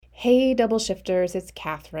Hey, double shifters, it's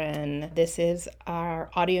Catherine. This is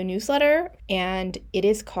our audio newsletter, and it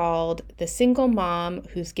is called The Single Mom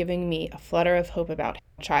Who's Giving Me a Flutter of Hope About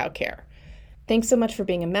Childcare. Thanks so much for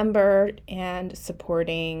being a member and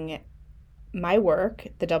supporting my work,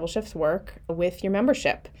 the double shifts work, with your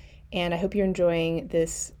membership. And I hope you're enjoying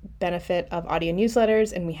this benefit of audio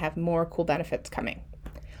newsletters, and we have more cool benefits coming.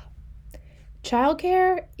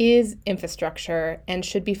 Childcare is infrastructure and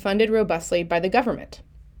should be funded robustly by the government.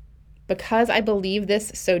 Because I believe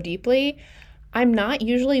this so deeply, I'm not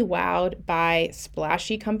usually wowed by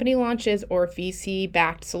splashy company launches or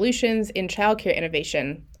VC-backed solutions in childcare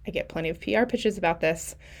innovation. I get plenty of PR pitches about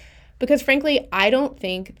this because, frankly, I don't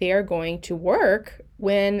think they are going to work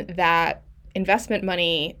when that investment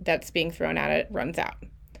money that's being thrown at it runs out.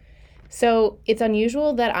 So it's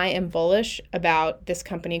unusual that I am bullish about this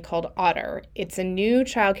company called Otter. It's a new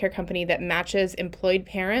childcare company that matches employed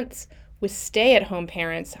parents with stay-at-home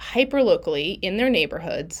parents hyperlocally in their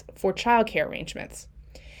neighborhoods for childcare arrangements.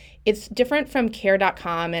 It's different from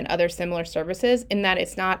care.com and other similar services in that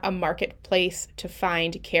it's not a marketplace to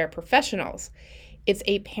find care professionals. It's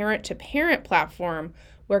a parent-to-parent platform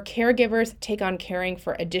where caregivers take on caring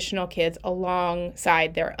for additional kids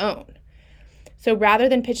alongside their own. So rather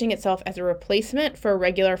than pitching itself as a replacement for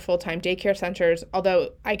regular full-time daycare centers,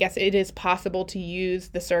 although I guess it is possible to use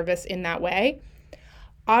the service in that way,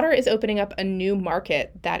 Otter is opening up a new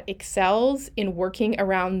market that excels in working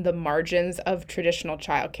around the margins of traditional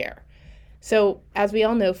childcare. So, as we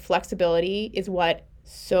all know, flexibility is what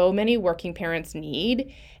so many working parents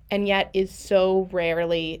need, and yet is so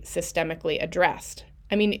rarely systemically addressed.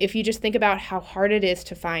 I mean, if you just think about how hard it is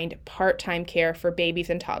to find part-time care for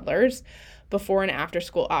babies and toddlers, before and after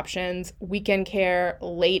school options, weekend care,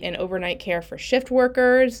 late and overnight care for shift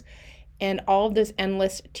workers, and all of those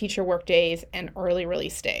endless teacher work days and early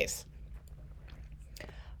release days.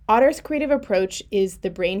 Otter's creative approach is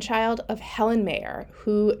the brainchild of Helen Mayer,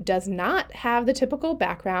 who does not have the typical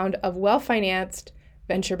background of well-financed,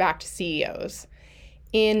 venture-backed CEOs.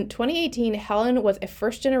 In 2018, Helen was a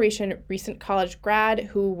first-generation recent college grad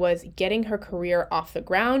who was getting her career off the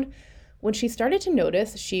ground when she started to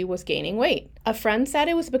notice she was gaining weight. A friend said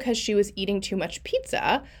it was because she was eating too much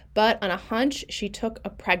pizza, but on a hunch, she took a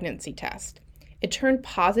pregnancy test. It turned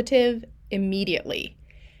positive immediately.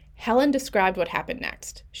 Helen described what happened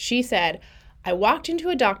next. She said, "I walked into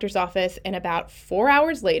a doctor's office, and about 4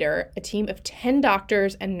 hours later, a team of 10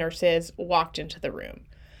 doctors and nurses walked into the room.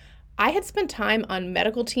 I had spent time on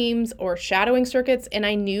medical teams or shadowing circuits, and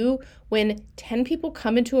I knew when 10 people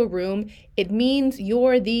come into a room, it means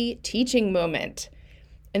you're the teaching moment."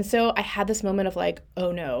 And so I had this moment of like,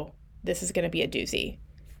 oh no, this is going to be a doozy.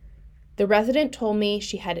 The resident told me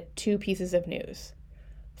she had two pieces of news.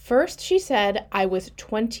 First, she said I was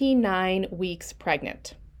 29 weeks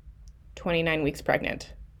pregnant. 29 weeks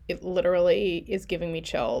pregnant. It literally is giving me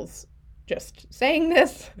chills just saying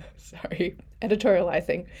this. Sorry,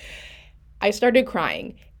 editorializing. I started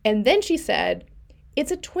crying. And then she said,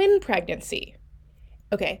 it's a twin pregnancy.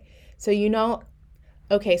 Okay, so you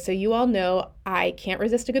all know I can't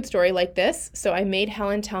resist a good story like this. So I made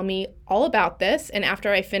Helen tell me all about this. And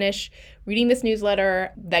after I finish reading this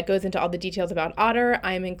newsletter that goes into all the details about Otter,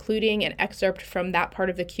 I'm including an excerpt from that part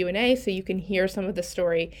of the Q&A so you can hear some of the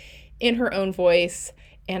story in her own voice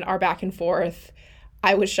and our back and forth.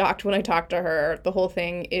 I was shocked when I talked to her. The whole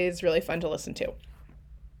thing is really fun to listen to.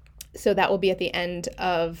 So that will be at the end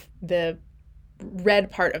of the read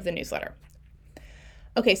part of the newsletter.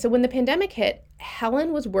 Okay, so when the pandemic hit,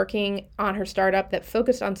 Helen was working on her startup that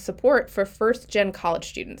focused on support for first-gen college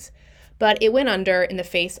students, but it went under in the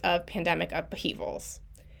face of pandemic upheavals.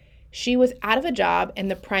 She was out of a job and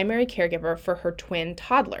the primary caregiver for her twin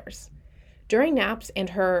toddlers. During naps and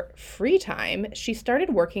her free time, she started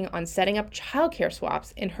working on setting up childcare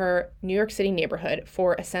swaps in her New York City neighborhood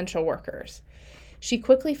for essential workers. She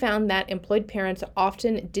quickly found that employed parents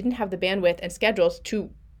often didn't have the bandwidth and schedules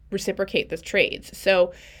to reciprocate the trades.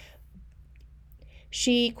 So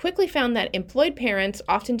she quickly found that employed parents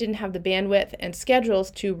often didn't have the bandwidth and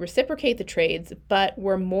schedules to reciprocate the trades, but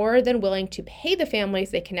were more than willing to pay the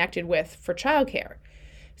families they connected with for childcare.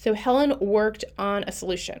 So Helen worked on a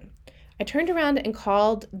solution. I turned around and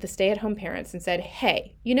called the stay-at-home parents and said,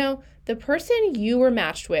 hey, the person you were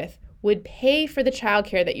matched with would pay for the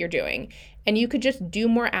childcare that you're doing, and you could just do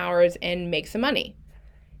more hours and make some money.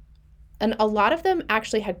 And a lot of them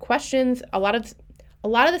actually had questions. A lot of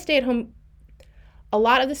the stay-at-home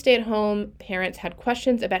parents had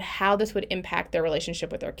questions about how this would impact their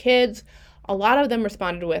relationship with their kids. A lot of them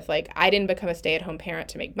responded with I didn't become a stay-at-home parent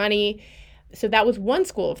to make money. So that was one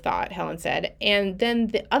school of thought, Helen said. And then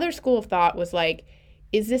the other school of thought was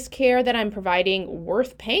Is this care that I'm providing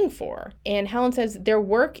worth paying for? And Helen says their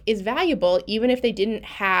work is valuable even if they didn't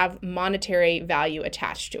have monetary value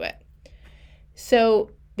attached to it.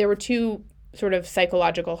 So there were two sort of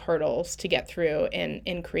psychological hurdles to get through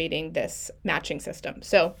in creating this matching system.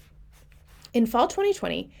 So in fall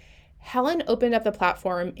 2020, Helen opened up the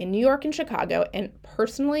platform in New York and Chicago and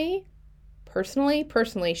personally,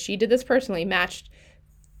 she did this personally, matched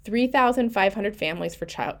 3,500 families for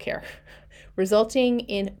childcare, resulting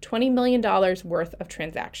in $20 million worth of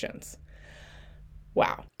transactions.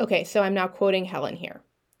 Wow. Okay, so I'm now quoting Helen here.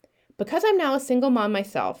 Because I'm now a single mom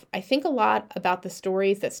myself, I think a lot about the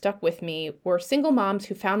stories that stuck with me were single moms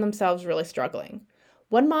who found themselves really struggling.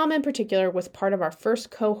 One mom in particular was part of our first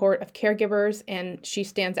cohort of caregivers, and she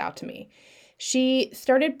stands out to me. She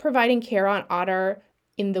started providing care on Otter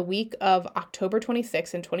in the week of October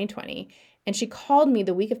 26 in 2020, and she called me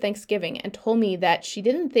the week of Thanksgiving and told me that she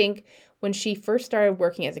didn't think when she first started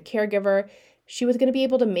working as a caregiver, she was going to be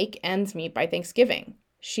able to make ends meet by Thanksgiving.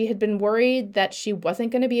 She had been worried that she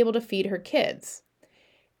wasn't going to be able to feed her kids.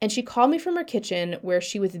 And she called me from her kitchen where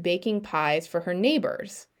she was baking pies for her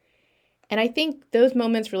neighbors. And I think those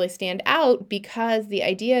moments really stand out because the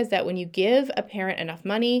idea is that when you give a parent enough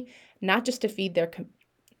money, not just to feed their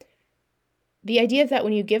the idea is that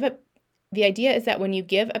when you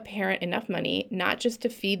give a parent enough money, not just to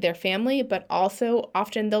feed their family, but also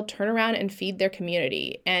often they'll turn around and feed their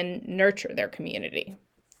community and nurture their community.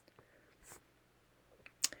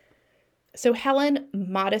 So Helen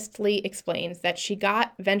modestly explains that she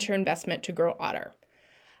got venture investment to grow Otter.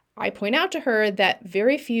 I point out to her that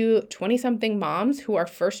very few 20-something moms who are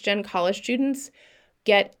first-gen college students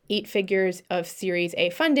get 8 figures of Series A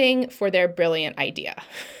funding for their brilliant idea.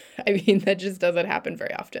 I mean, that just doesn't happen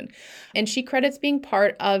very often. And she credits being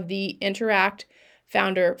part of the Interact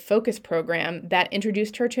Founder Focus program that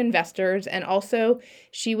introduced her to investors, and also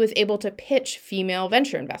she was able to pitch female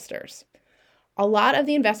venture investors. A lot of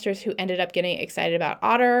the investors who ended up getting excited about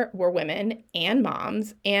Otter were women and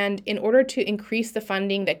moms, and in order to increase the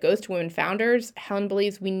funding that goes to women founders, Helen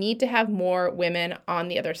believes we need to have more women on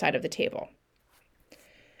the other side of the table.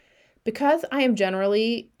 Because I am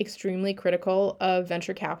generally extremely critical of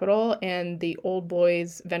venture capital and the old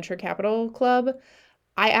boys venture capital club,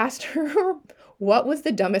 I asked her what was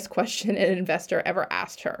the dumbest question an investor ever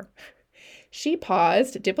asked her. She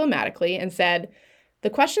paused diplomatically and said, the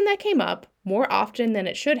question that came up more often than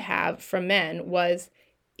it should have from men was,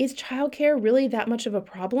 is childcare really that much of a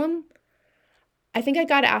problem? I think I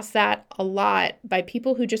got asked that a lot by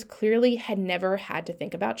people who just clearly had never had to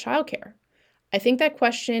think about childcare. I think that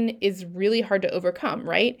question is really hard to overcome,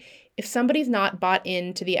 right? If somebody's not bought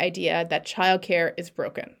into the idea that childcare is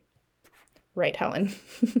broken. Right, Helen?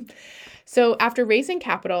 So after raising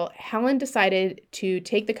capital, Helen decided to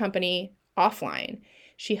take the company offline.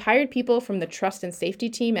 She hired people from the trust and safety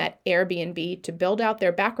team at Airbnb to build out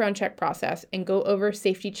their background check process and go over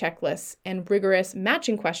safety checklists and rigorous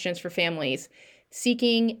matching questions for families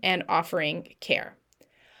seeking and offering care.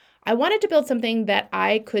 I wanted to build something that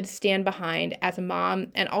I could stand behind as a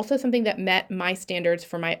mom and also something that met my standards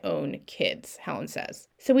for my own kids, Helen says.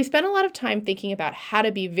 So we spent a lot of time thinking about how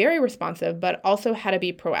to be very responsive, but also how to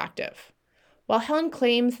be proactive. While Helen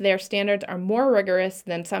claims their standards are more rigorous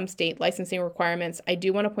than some state licensing requirements, I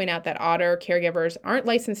do want to point out that Otter caregivers aren't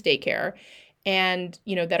licensed daycare and,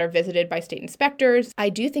 that are visited by state inspectors. I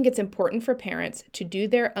do think it's important for parents to do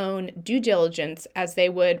their own due diligence as they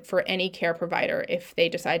would for any care provider if they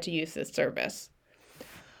decide to use this service.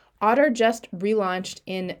 Otter just relaunched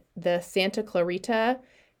in the Santa Clarita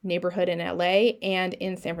neighborhood in LA and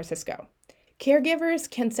in San Francisco. Caregivers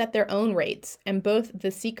can set their own rates, and both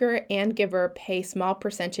the seeker and giver pay small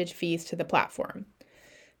percentage fees to the platform.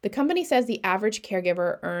 The company says the average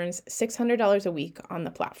caregiver earns $600 a week on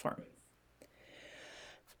the platform.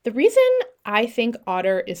 The reason I think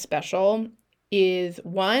Otter is special is,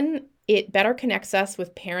 one, it better connects us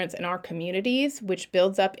with parents in our communities, which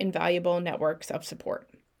builds up invaluable networks of support.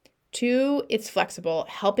 2, it's flexible,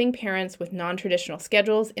 helping parents with non-traditional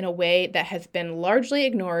schedules in a way that has been largely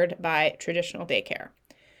ignored by traditional daycare.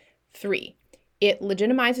 3, it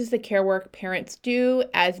legitimizes the care work parents do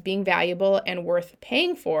as being valuable and worth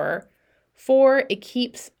paying for. 4, it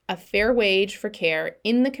keeps a fair wage for care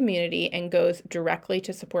in the community and goes directly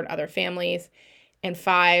to support other families. And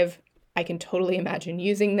 5, I can totally imagine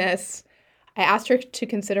using this. I asked her to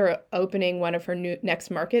consider opening one of her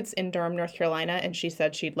next markets in Durham, North Carolina, and she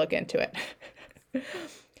said she'd look into it.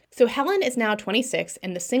 So Helen is now 26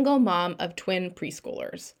 and the single mom of twin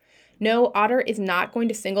preschoolers. No, Otter is not going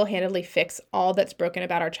to single-handedly fix all that's broken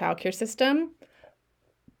about our childcare system.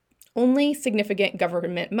 Only significant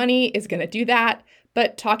government money is going to do that,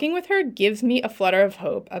 But talking with her gives me a flutter of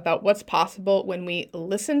hope about what's possible when we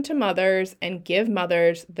listen to mothers and give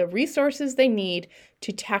mothers the resources they need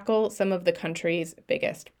to tackle some of the country's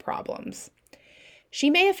biggest problems. She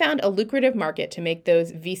may have found a lucrative market to make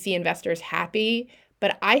those VC investors happy,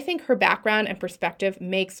 but I think her background and perspective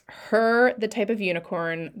makes her the type of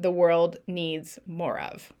unicorn the world needs more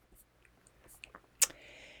of.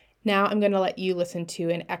 Now I'm going to let you listen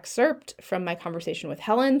to an excerpt from my conversation with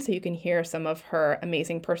Helen so you can hear some of her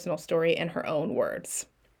amazing personal story in her own words.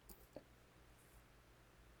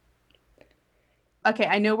 Okay,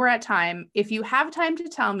 I know we're at time. If you have time to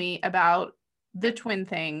tell me about the twin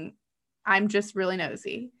thing, I'm just really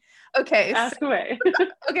nosy. Okay. Ask away.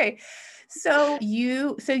 Okay. So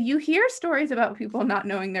you hear stories about people not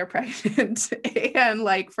knowing they're pregnant and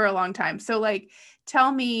like for a long time. So like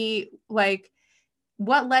tell me like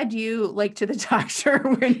what led you like to the doctor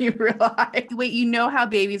when you realized, wait, you know how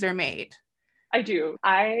babies are made? I do.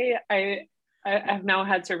 I have now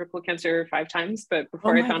had cervical cancer 5 times, but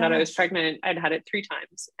before I found out I was pregnant, I'd had it 3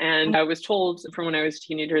 times. And I was told from when I was a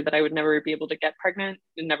teenager that I would never be able to get pregnant,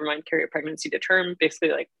 and never mind carry a pregnancy to term.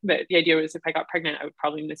 Basically, like the idea was if I got pregnant, I would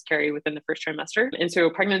probably miscarry within the first trimester. And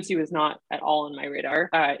so pregnancy was not at all on my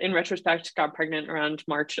radar. In retrospect, got pregnant around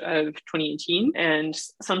March of 2018. And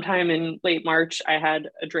sometime in late March, I had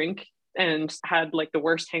a drink and had like the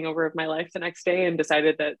worst hangover of my life the next day and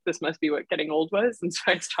decided that this must be what getting old was. And so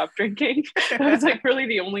I stopped drinking. That was like really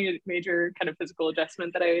the only major kind of physical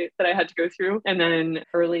adjustment that I had to go through. And then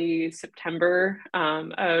early September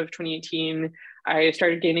of 2018, I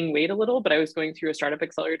started gaining weight a little, but I was going through a startup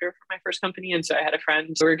accelerator for my first company. And so I had a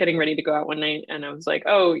friend, we were getting ready to go out one night and I was like,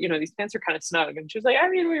 oh, these pants are kind of snug. And she was like, I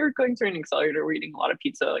mean, we were going through an accelerator, we're eating a lot of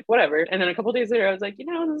pizza, like whatever. And then a couple of days later, I was like, this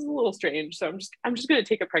is a little strange. So I'm just going to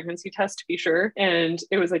take a pregnancy test to be sure. And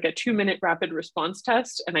it was like a 2-minute rapid response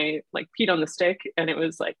test. And I like peed on the stick and it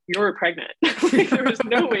was like, you're pregnant. Like, there was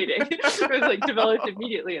no waiting. It was like developed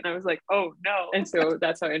immediately. And I was like, oh no. And so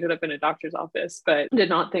that's how I ended up in a doctor's office, but did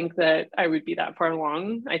not think that I would be that far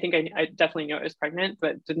along. I think I definitely knew I was pregnant,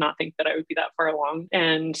 but did not think that I would be that far along.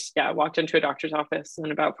 And yeah, walked into a doctor's office and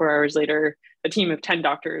about 4 hours later, a team of 10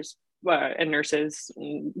 doctors and nurses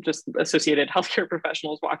and just associated healthcare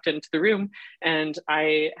professionals walked into the room. And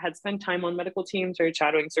I had spent time on medical teams or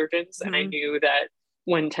shadowing surgeons. Mm-hmm. And I knew that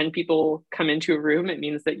when 10 people come into a room, it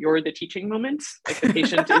means that you're the teaching moment, like the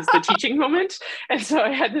patient is the teaching moment. And so I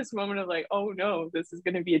had this moment of like, oh no, this is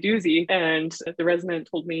going to be a doozy. And the resident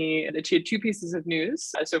told me that she had 2 pieces of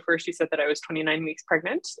news. So first she said that I was 29 weeks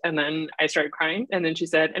pregnant, and then I started crying. And then she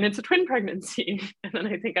said, and it's a twin pregnancy. And then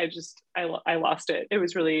I think I lost it. It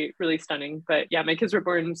was really, really stunning. But yeah, my kids were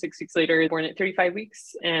born 6 weeks later, born at 35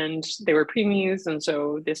 weeks, and they were preemies. And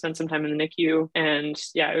so they spent some time in the NICU. And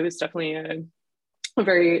yeah, it was definitely a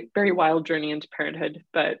very, very wild journey into parenthood,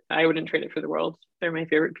 but I wouldn't trade it for the world. They're my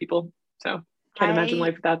favorite people. So can't imagine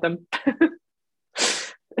life without them.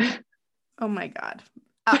 Oh my God.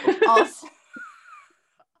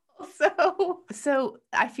 So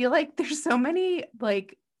I feel like there's so many,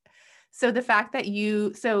 like, so the fact that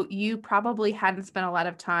you probably hadn't spent a lot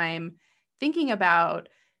of time thinking about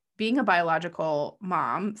being a biological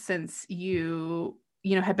mom since you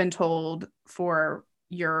had been told for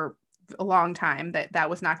a long time that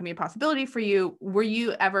was not going to be a possibility for you. Were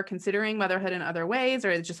you ever considering motherhood in other ways,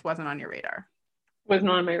 or it just wasn't on your radar? Wasn't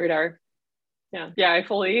on my radar. Yeah. I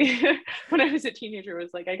fully, when I was a teenager, was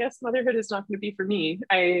like, I guess motherhood is not going to be for me.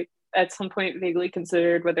 I, at some point, vaguely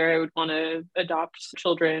considered whether I would want to adopt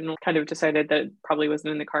children, kind of decided that probably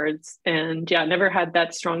wasn't in the cards. And yeah, never had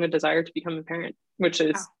that strong a desire to become a parent, which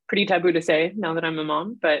is pretty taboo to say now that I'm a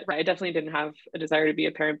mom, but I definitely didn't have a desire to be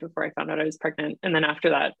a parent before I found out I was pregnant. And then after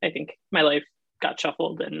that, I think my life got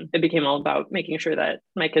shuffled and it became all about making sure that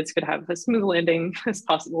my kids could have a smooth landing as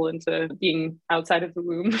possible into being outside of the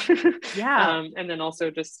womb. Yeah. And then also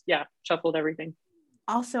just, shuffled everything.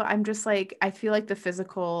 Also, I'm just like, I feel like the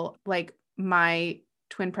physical, like my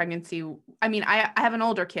twin pregnancy, I mean, I have an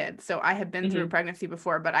older kid, so I have been through a pregnancy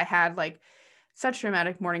before, but I had like such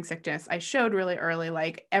dramatic morning sickness. I showed really early,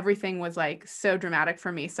 like everything was like so dramatic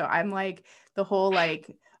for me. So I'm like the whole,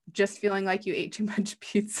 like, just feeling like you ate too much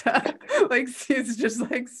pizza, like it's just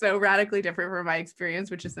like so radically different from my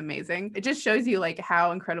experience, which is amazing. It just shows you like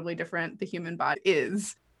how incredibly different the human body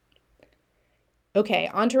is. Okay,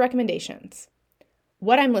 on to recommendations.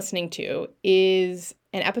 What I'm listening to is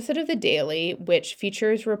an episode of The Daily, which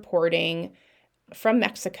features reporting from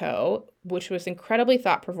Mexico, which was incredibly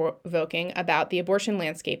thought-provoking about the abortion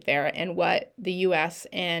landscape there and what the U.S.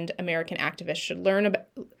 and American activists should learn about.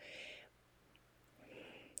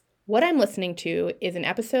 What I'm listening to is an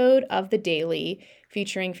episode of The Daily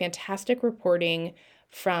featuring fantastic reporting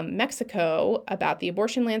from Mexico about the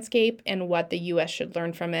abortion landscape and what the U.S. should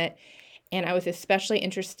learn from it. And I was especially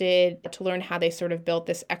interested to learn how they sort of built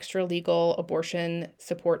this extra legal abortion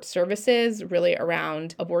support services really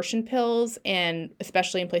around abortion pills, and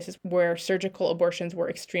especially in places where surgical abortions were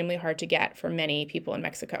extremely hard to get for many people in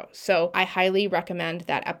Mexico. So I highly recommend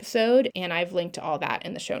that episode, and I've linked to all that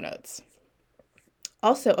in the show notes.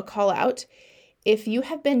 Also, a call out. If you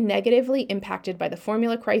have been negatively impacted by the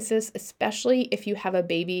formula crisis, especially if you have a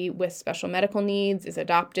baby with special medical needs, is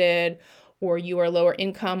adopted, or you are lower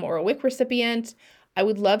income or a WIC recipient, I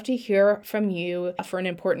would love to hear from you for an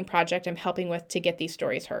important project I'm helping with to get these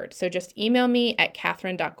stories heard. So just email me at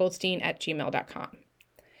catherine.goldstein@gmail.com.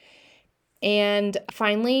 And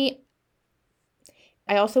finally,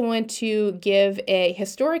 I also want to give a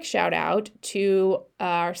historic shout out to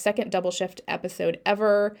our second double shift episode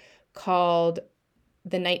ever called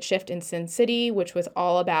The Night Shift in Sin City, which was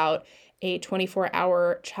all about a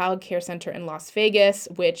 24-hour childcare center in Las Vegas,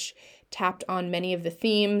 which tapped on many of the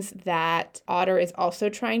themes that Otter is also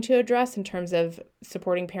trying to address in terms of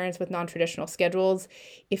supporting parents with non-traditional schedules.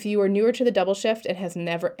 If you are newer to the double shift and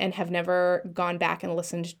have never gone back and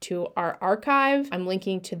listened to our archive, I'm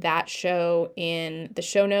linking to that show in the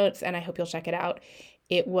show notes, and I hope you'll check it out.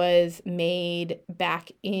 It was made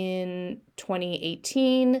back in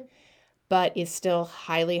 2018, but is still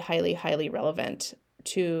highly, highly, highly relevant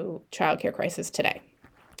to childcare crisis today.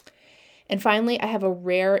 And finally, I have a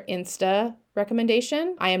rare Insta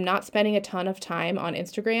recommendation. I am not spending a ton of time on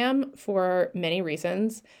Instagram for many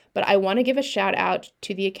reasons, but I want to give a shout out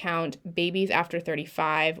to the account Babies After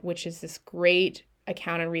 35, which is this great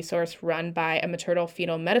account and resource run by a maternal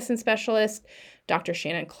fetal medicine specialist, Dr.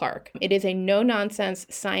 Shannon Clark. It is a no-nonsense,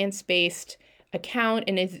 science-based account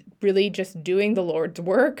and is really just doing the Lord's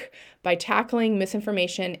work by tackling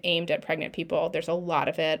misinformation aimed at pregnant people. There's a lot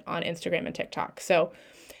of it on Instagram and TikTok. So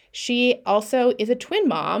she also is a twin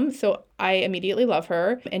mom, so I immediately love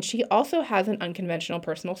her. And she also has an unconventional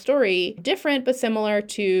personal story, different but similar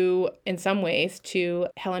to, in some ways, to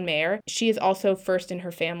Helen Mayer. She is also first in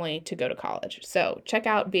her family to go to college. So check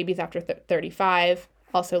out Babies After 35,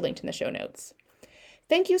 also linked in the show notes.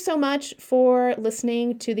 Thank you so much for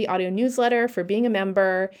listening to the audio newsletter, for being a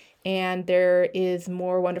member, and there is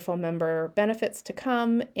more wonderful member benefits to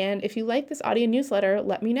come. And if you like this audio newsletter,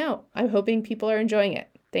 let me know. I'm hoping people are enjoying it.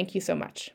 Thank you so much.